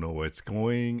 I don't know where it's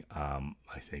going.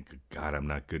 I think, God, I'm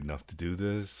not good enough to do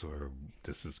this, or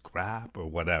this is crap, or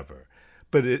whatever.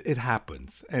 But it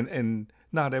happens, and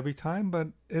not every time, but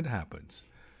it happens.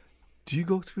 Do you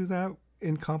go through that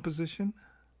in composition?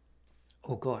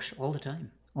 Oh gosh, all the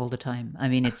time. I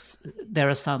mean, there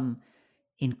are some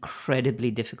incredibly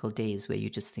difficult days where you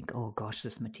just think, oh gosh,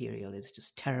 this material is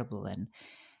just terrible, and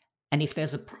if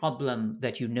there's a problem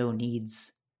that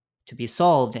needs to be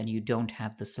solved and you don't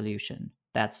have the solution,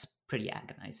 that's pretty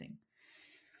agonizing.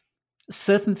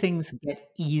 Certain things get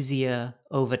easier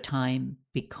over time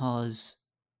because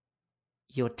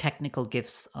your technical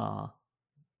gifts are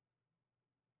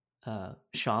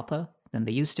sharper than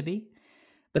they used to be.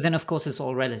 But then, of course, it's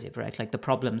all relative, right? Like the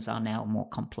problems are now more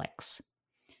complex.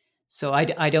 So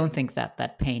I don't think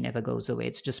that pain ever goes away.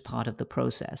 It's just part of the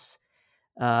process.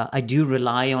 I do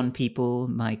rely on people,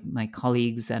 my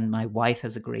colleagues, and my wife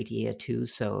has a great ear too.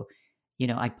 So,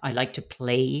 I like to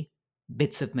play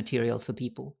bits of material for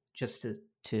people just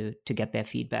to get their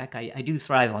feedback. I do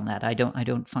thrive on that. I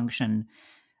don't function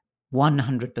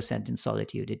 100% in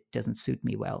solitude. It doesn't suit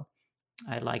me well.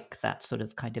 I like that sort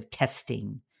of kind of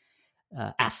testing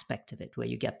aspect of it where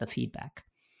you get the feedback.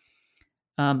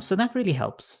 So that really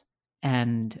helps.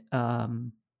 And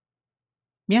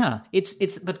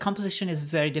but composition is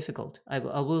very difficult. I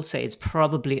will say it's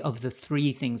probably of the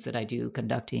three things that I do: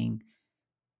 conducting,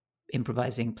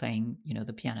 improvising, playing,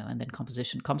 the piano, and then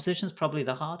composition. Composition is probably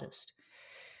the hardest.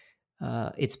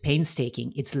 It's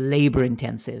painstaking. It's labor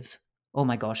intensive. Oh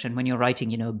my gosh. And when you're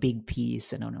writing, a big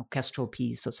piece and an orchestral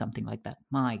piece or something like that,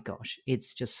 my gosh,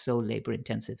 it's just so labor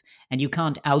intensive. And you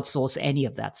can't outsource any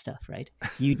of that stuff, right?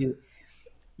 You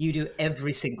do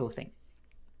every single thing.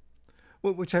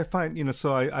 Well, which I find,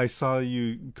 so I saw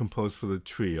you compose for the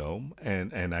trio,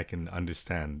 and I can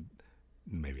understand,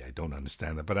 maybe I don't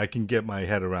understand that, but I can get my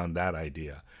head around that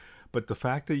idea. But the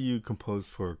fact that you compose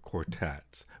for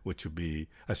quartets, which would be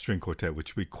a string quartet,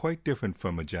 which would be quite different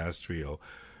from a jazz trio,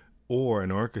 or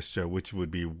an orchestra, which would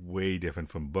be way different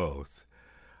from both.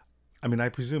 I mean, I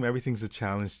presume everything's a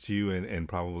challenge to you and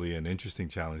probably an interesting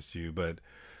challenge to you, but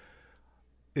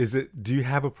do you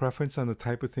have a preference on the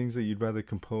type of things that you'd rather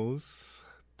compose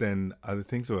than other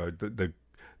things, or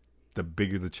the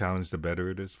bigger the challenge, the better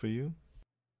it is for you?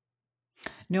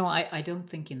 No, I don't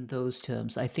think in those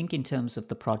terms. I think in terms of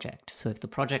the project. So if the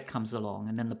project comes along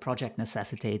and then the project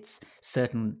necessitates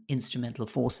certain instrumental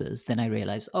forces, then I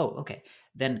realize, oh, okay,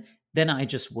 then I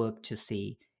just work to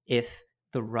see if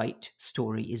the right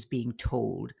story is being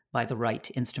told by the right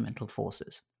instrumental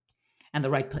forces and the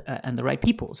right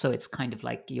people. So it's kind of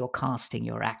like you're casting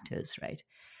your actors, right?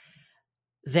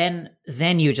 Then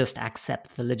you just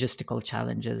accept the logistical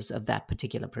challenges of that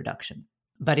particular production.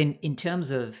 But in terms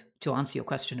of, to answer your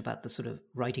question about the sort of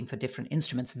writing for different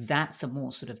instruments, that's a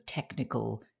more sort of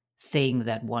technical thing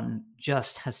that one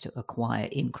just has to acquire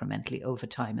incrementally over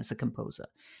time as a composer.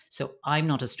 So I'm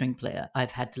not a string player.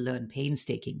 I've had to learn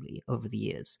painstakingly over the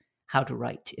years how to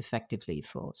write effectively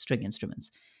for string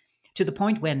instruments, to the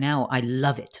point where now I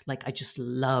love it. Like, I just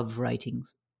love writing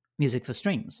music for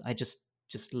strings. I just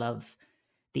love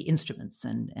the instruments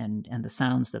and the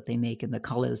sounds that they make and the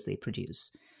colors they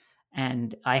produce.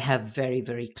 And I have very,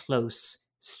 very close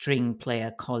string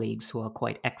player colleagues who are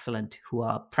quite excellent, who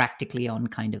are practically on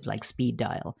kind of like speed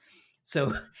dial.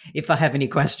 So if I have any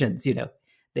questions,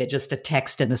 they're just a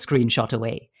text and a screenshot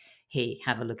away. Hey,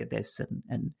 have a look at this,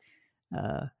 and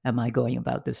am I going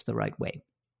about this the right way?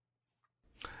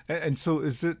 And so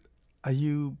are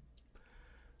you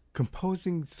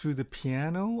composing through the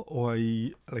piano, or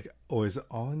or is it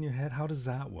all in your head? How does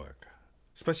that work?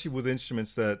 Especially with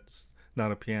instruments that's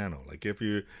not a piano. Like if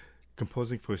you're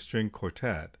composing for a string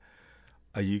quartet,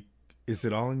 is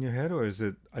it all in your head, or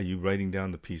are you writing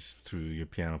down the piece through your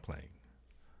piano playing?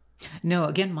 No,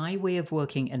 again, my way of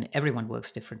working, and everyone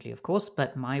works differently, of course,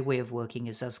 but my way of working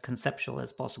is as conceptual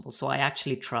as possible. So I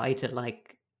actually try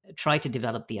to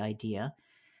develop the idea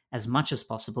as much as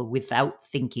possible without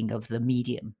thinking of the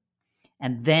medium.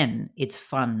 And then it's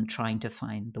fun trying to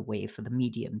find the way for the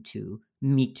medium to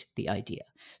meet the idea.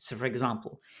 So, for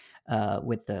example,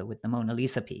 with the Mona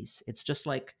Lisa piece, it's just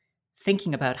like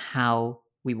thinking about how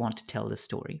we want to tell the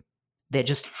story. There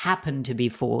just happen to be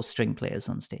 4 string players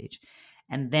on stage.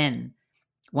 And then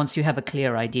once you have a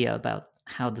clear idea about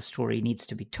how the story needs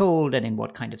to be told and in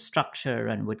what kind of structure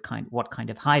and what kind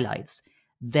of highlights,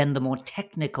 then the more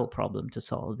technical problem to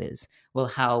solve is, well,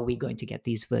 how are we going to get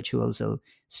these virtuoso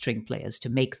string players to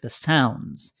make the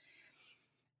sounds?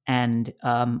 And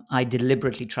I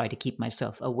deliberately try to keep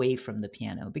myself away from the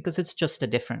piano because it's just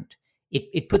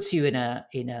it puts you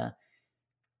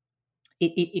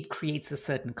it creates a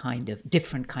certain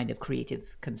different kind of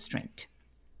creative constraint.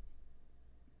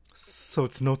 So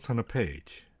it's notes on a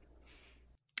page.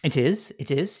 It is,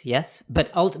 yes.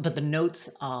 But the notes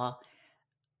are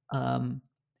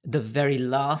the very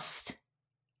last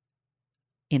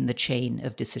in the chain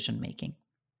of decision making.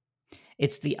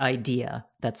 It's the idea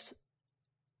that's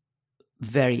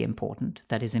very important,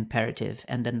 that is imperative,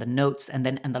 and then the notes, and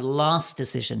the last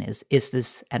decision is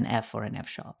this an F or an F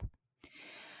sharp?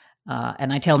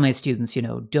 And I tell my students,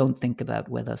 don't think about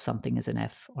whether something is an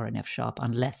F or an F sharp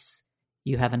unless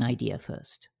you have an idea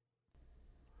first.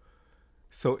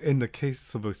 So in the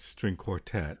case of a string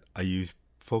quartet, are you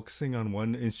focusing on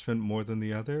one instrument more than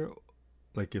the other?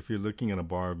 Like if you're looking at a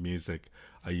bar of music,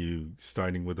 are you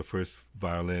starting with the first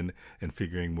violin and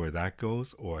figuring where that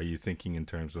goes? Or are you thinking in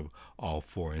terms of all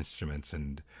 4 instruments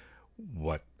and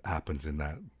what happens in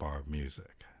that bar of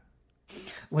music?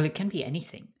 Well, it can be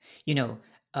anything.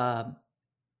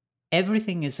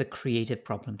 Everything is a creative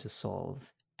problem to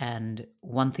solve. And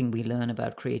one thing we learn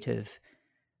about creative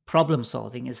problem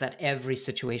solving is that every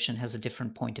situation has a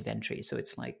different point of entry. So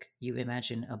it's like you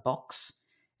imagine a box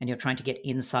and you're trying to get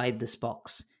inside this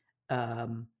box. But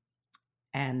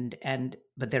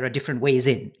there are different ways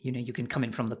in. You can come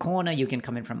in from the corner, you can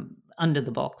come in from under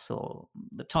the box or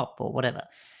the top or whatever.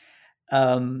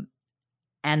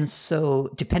 And so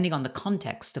depending on the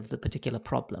context of the particular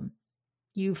problem,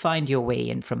 you find your way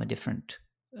in from a different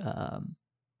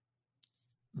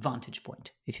vantage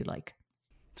point, if you like.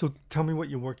 So tell me what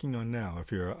you're working on now,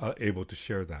 if you're able to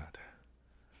share that.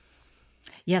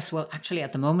 Yes, well, actually,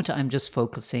 at the moment, I'm just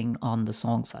focusing on the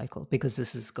song cycle because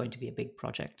this is going to be a big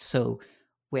project. So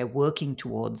we're working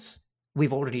towards,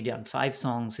 we've already done 5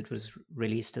 songs. It was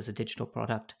released as a digital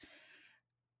product.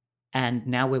 And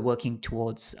now we're working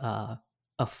towards a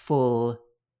full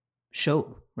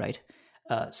show, right?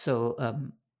 So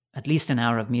at least an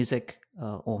hour of music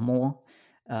or more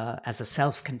as a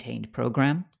self-contained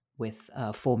program with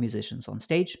 4 musicians on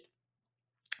stage.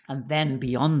 And then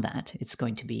beyond that, there's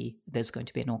going to be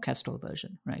an orchestral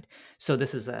version, right? So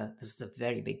this is a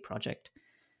very big project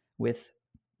with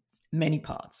many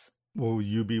parts. Will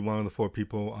you be one of the 4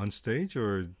 people on stage,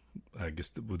 or I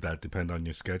guess would that depend on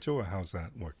your schedule, or how's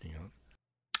that working out?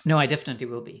 No, I definitely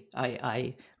will be.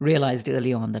 I realized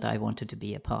early on that I wanted to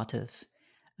be a part of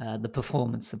the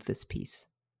performance of this piece.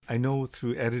 I know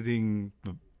through editing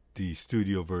the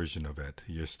studio version of it,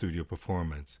 your studio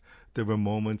performance, there were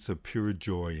moments of pure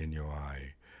joy in your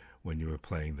eye when you were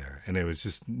playing there. And it was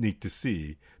just neat to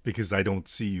see, because I don't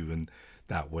see you in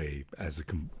that way as a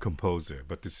composer,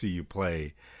 but to see you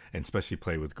play, and especially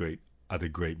play with other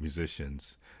great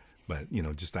musicians. But,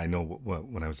 just I know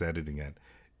when I was editing it,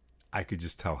 I could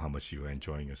just tell how much you were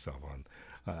enjoying yourself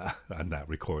on that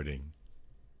recording.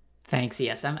 Thanks.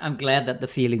 Yes, I'm glad that the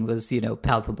feeling was,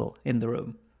 palpable in the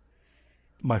room.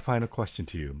 My final question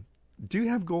to you: Do you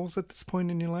have goals at this point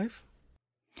in your life?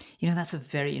 That's a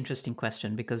very interesting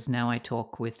question, because now I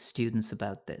talk with students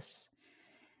about this.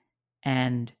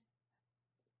 And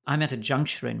I'm at a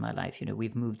juncture in my life.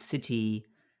 We've moved city.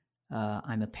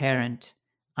 I'm a parent.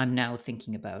 I'm now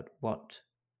thinking about what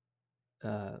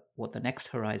the next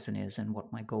horizon is and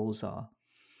what my goals are.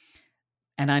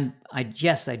 And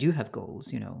yes, I do have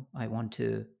goals. I want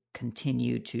to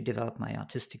continue to develop my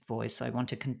artistic voice. I want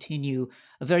to continue.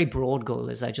 A very broad goal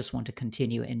is I just want to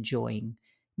continue enjoying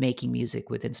making music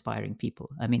with inspiring people.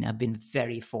 I mean, I've been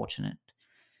very fortunate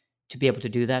to be able to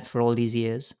do that for all these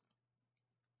years.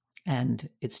 And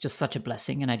it's just such a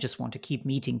blessing. And I just want to keep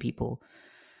meeting people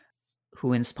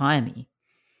who inspire me.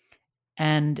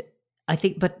 And I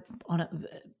think, but on a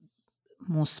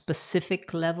more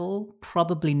specific level,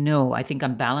 probably no. I think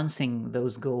I'm balancing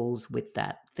those goals with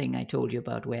that thing I told you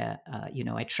about, where,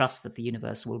 I trust that the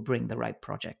universe will bring the right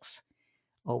projects,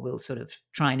 or will sort of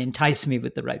try and entice me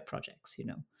with the right projects,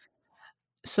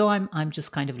 So I'm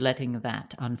just kind of letting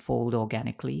that unfold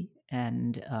organically,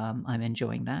 and I'm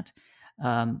enjoying that.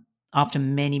 After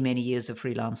many, many years of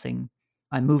freelancing,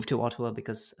 I moved to Ottawa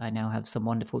because I now have some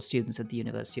wonderful students at the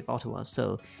University of Ottawa.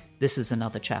 So this is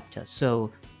another chapter.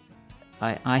 So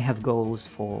I have goals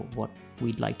for what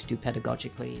we'd like to do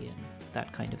pedagogically and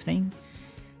that kind of thing.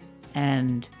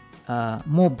 And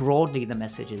more broadly, the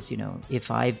message is,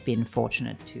 if I've been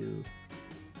fortunate to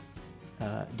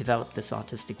develop this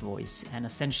artistic voice and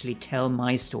essentially tell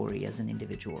my story as an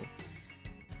individual,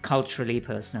 culturally,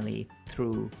 personally,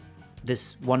 through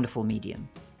this wonderful medium,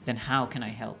 then how can I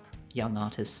help young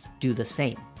artists do the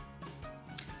same?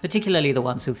 Particularly the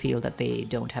ones who feel that they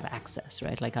don't have access,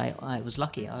 right? Like I was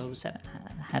lucky, I always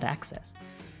had access.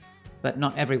 But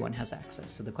not everyone has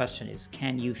access. So the question is,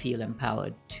 can you feel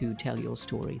empowered to tell your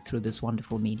story through this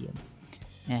wonderful medium?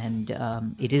 And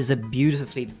it is a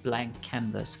beautifully blank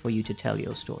canvas for you to tell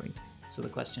your story. So the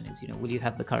question is, will you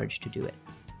have the courage to do it?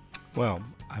 Well,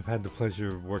 I've had the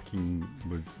pleasure of working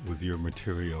with your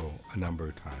material a number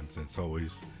of times. And it's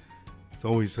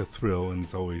always a thrill, and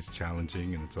it's always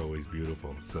challenging, and it's always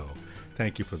beautiful. So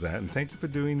thank you for that. And thank you for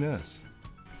doing this.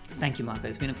 Thank you, Marco.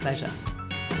 It's been a pleasure.